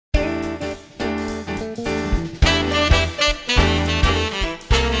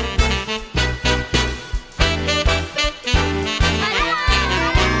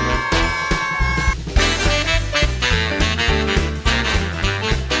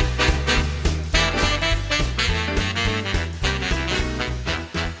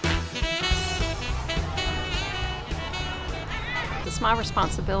my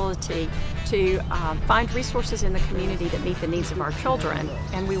responsibility to find resources in the community that meet the needs of our children,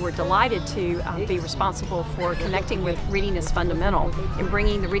 and we were delighted to be responsible for connecting with Reading is Fundamental and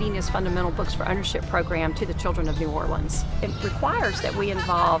bringing the Reading is Fundamental Books for Ownership program to the children of New Orleans. It requires that we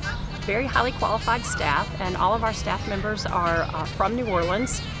involve very highly qualified staff, and all of our staff members are from New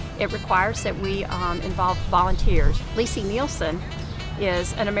Orleans. It requires that we involve volunteers. Lise Nielsen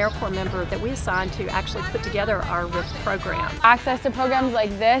is an AmeriCorps member that we assigned to actually put together our RIF program. Access to programs like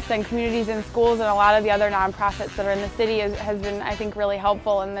this and communities in schools and a lot of the other nonprofits that are in the city has been, I think, really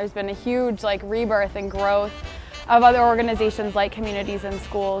helpful, and there's been a huge rebirth and growth of other organizations like communities and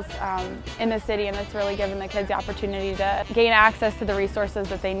schools in the city, and it's really given the kids the opportunity to gain access to the resources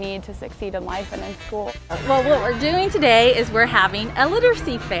that they need to succeed in life and in school. Well, what we're doing today is we're having a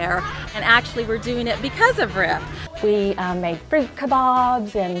literacy fair, and actually we're doing it because of RIF. We made fruit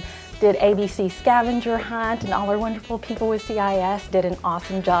kebabs and did ABC scavenger hunt, and all our wonderful people with CIS did an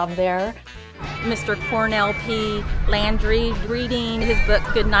awesome job there. Mr. Cornell P, Landry, reading his book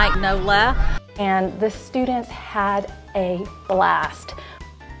Goodnight NOLA. And the students had a blast.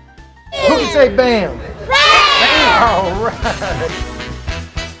 Who can say bam? Bam! All right.